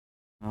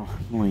Well,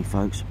 morning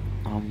folks.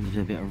 I'm going to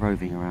do a bit of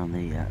roving around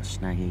the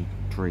snaggy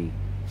tree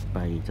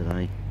bay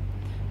today.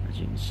 As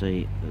you can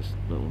see, there's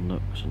little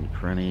nooks and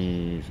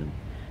crannies and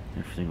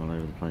everything all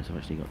over the place. I've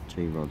actually got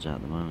two rods out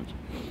at the moment.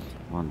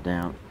 One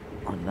down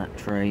under that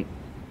tree,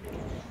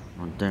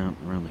 one down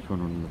around the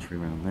corner under the tree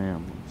around there.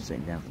 I'm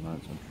sitting down at the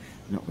moment, so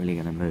I'm not really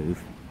going to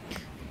move.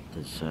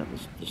 There's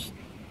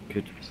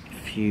good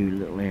few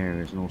little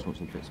areas and all sorts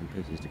of bits and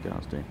pieces to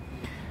cast in.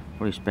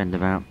 Probably spend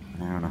about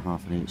an hour and a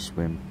half in each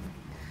swim.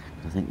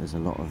 I think there's a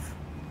lot of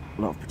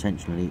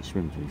potential in each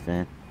swim, to be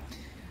fair.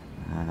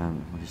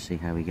 We'll just see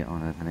how we get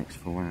on over the next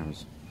 4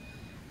 hours.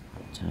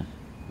 But,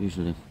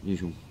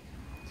 usual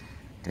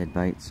dead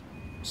baits,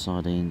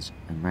 sardines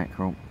and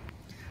mackerel.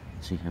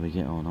 See how we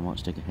get on. I might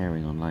stick a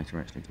herring on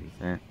later, actually, to be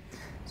fair.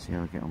 See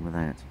how we get on with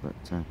that. But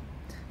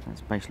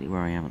that's basically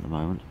where I am at the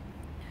moment.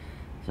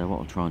 So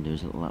what I'll try and do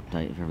is a little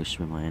update of every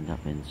swim I end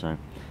up in. So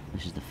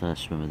this is the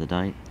first swim of the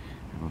day,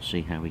 and we'll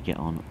see how we get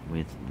on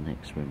with the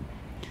next swim.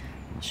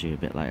 I'll see you a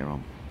bit later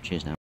on.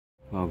 Cheers now.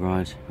 Well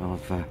guys,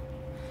 I've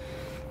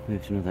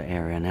moved to another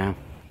area now,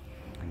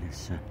 in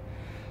this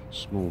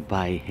small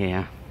bay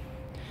here.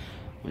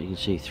 What you can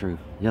see through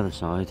the other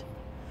side,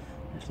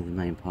 actually the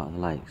main part of the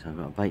lake. So I've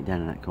got a bait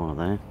down in that corner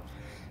there,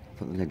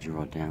 put the ledger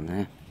rod down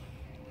there,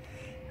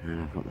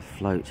 and I've got the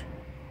float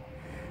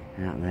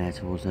out there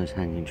towards those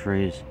hanging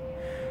trees,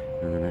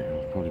 and then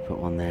I'll probably put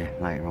one there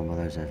later on by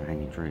those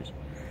overhanging trees.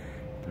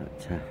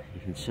 But you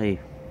can see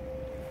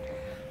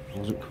I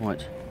wasn't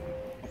quite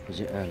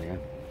opposite earlier.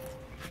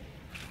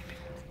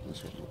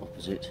 That's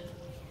opposite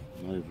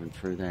and over and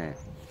through there.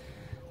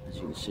 As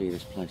you can see,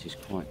 this place is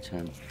quite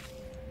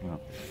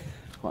well,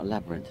 quite a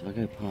labyrinth. If I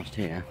go past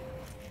here,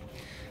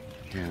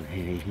 down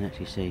here, you can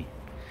actually see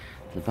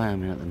the bay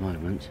I'm in at the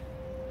moment,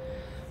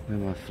 where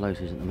my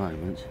float is at the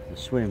moment. The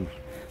swim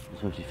I'm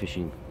supposed to be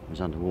fishing was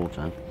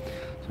underwater,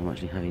 so I'm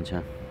actually having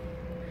to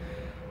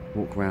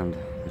walk around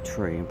the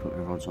tree and put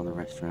my rods on the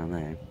rest around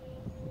there.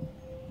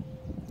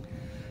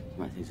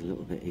 Make things a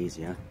little bit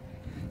easier.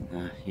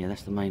 Yeah,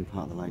 that's the main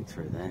part of the lake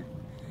through there.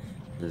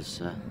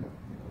 There's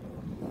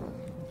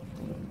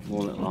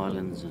more little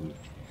islands and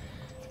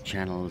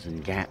channels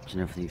and gaps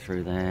and everything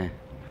through there.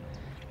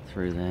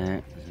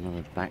 There's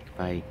another back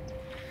bay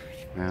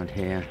around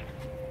here.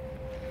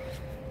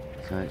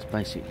 So it's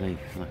basically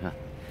like a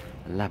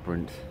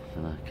labyrinth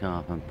for the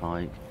carp and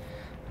pike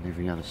and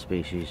every other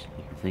species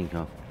you can think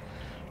of.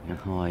 You can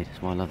hide.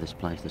 That's why I love this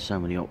place. There's so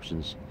many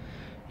options.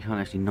 You can't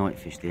actually night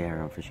fish the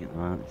area I'm fishing at the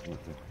moment. It's like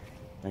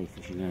day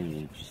fishing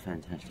only, which is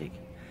fantastic.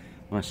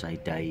 When I say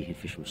day, you can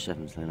fish from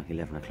 7 to like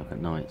 11 o'clock at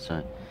night,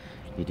 so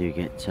you do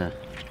get a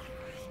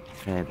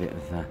fair bit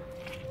of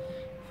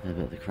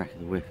the crack of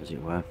the whip, as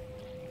it were.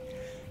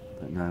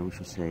 But no, we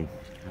shall see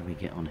how we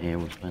get on here.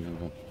 We'll spend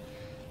another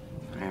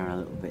hour and a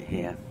little bit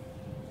here,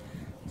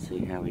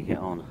 see how we get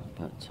on.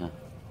 But I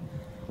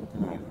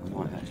don't know, I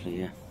might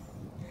actually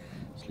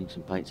sling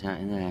some baits out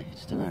in there. I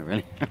just don't know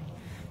really.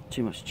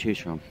 Too much to choose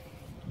from.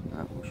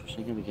 We shall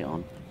see how we get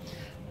on.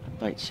 The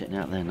bait's sitting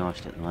out there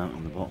nicely at the moment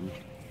on the bottom,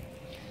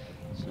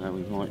 so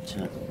we might need to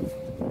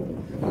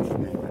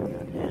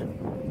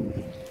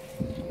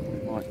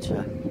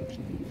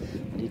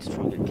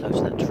try and get close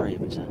to that tree,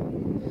 but it's a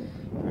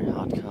very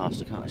hard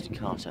cast. I can't actually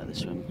cast out of this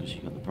swim because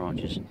you've got the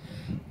branches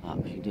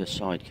up. You can do a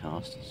side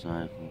cast,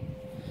 so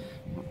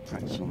we'll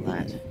practice on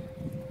that.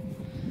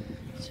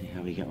 See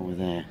how we get on with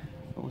there.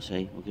 But we'll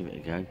see. We'll give it a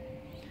go.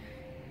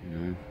 You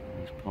know,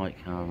 these pike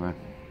are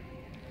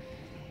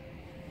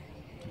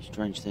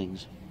strange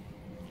things.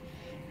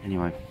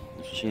 Anyway,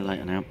 I'll see you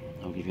later now.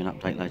 I'll give you an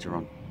update later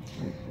on.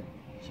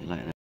 See you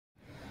later now.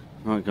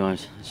 Right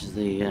guys, this is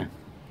the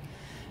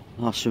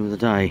last swim of the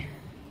day.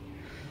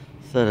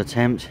 Third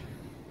attempt.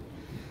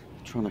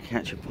 Trying to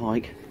catch a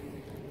pike.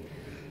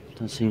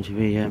 Don't seem to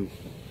be doing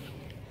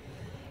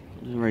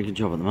a very good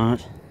job at the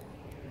moment.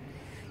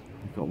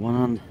 I've got one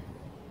on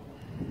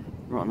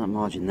right on that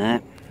margin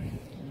there.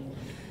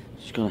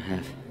 It's got to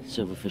have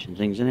silverfish and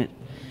things in it.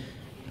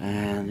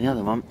 And the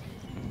other one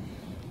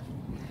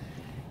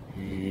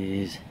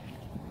is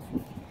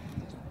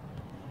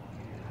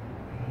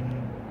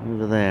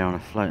over there on a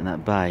float in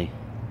that bay.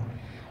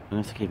 I'm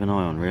going to have to keep an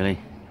eye on, really.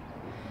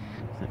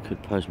 That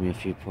could pose me a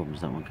few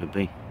problems, that one could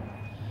be.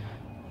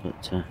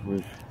 But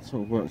we've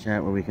sort of worked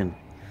out where we can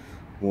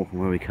walk and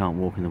where we can't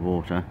walk in the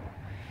water.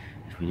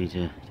 If we need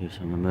to do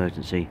some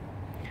emergency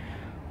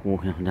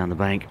walking up and down the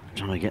bank,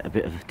 trying to get a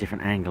bit of a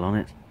different angle on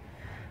it.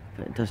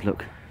 But it does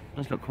look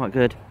quite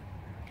good.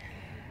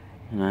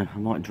 You know, I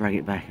might drag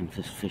it back and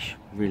just fish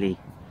really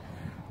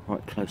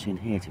right close in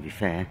here, to be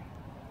fair.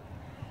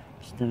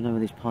 Just never know where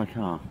these pike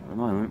are. At the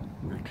moment,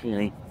 they're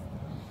clearly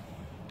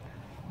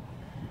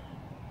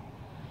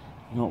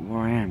not where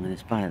I am in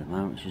this bay at the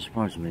moment, which is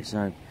surprising me.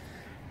 So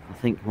I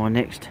think my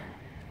next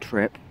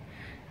trip,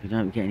 if we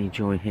don't get any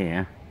joy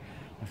here,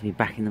 I'll have to be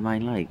back in the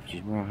main lake, which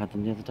is where I had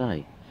them the other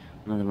day.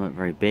 I know they weren't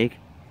very big,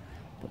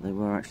 but they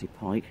were actually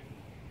pike,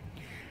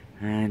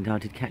 and I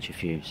did catch a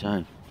few.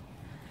 So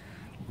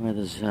where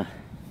there's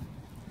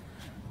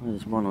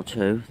one or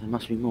two, there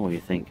must be more, you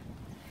think.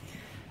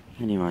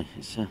 Anyway,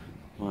 it's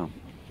well,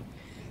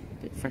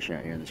 a bit fresh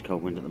out here in this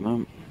cold wind at the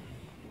moment.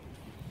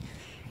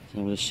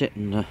 So we'll just sit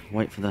and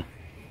wait for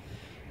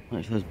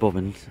those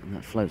bobbins and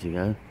that float to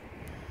go, and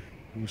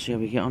we'll see how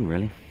we get on,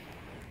 really.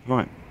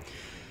 Right,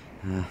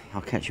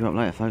 I'll catch you up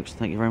later, folks.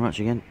 Thank you very much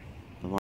again.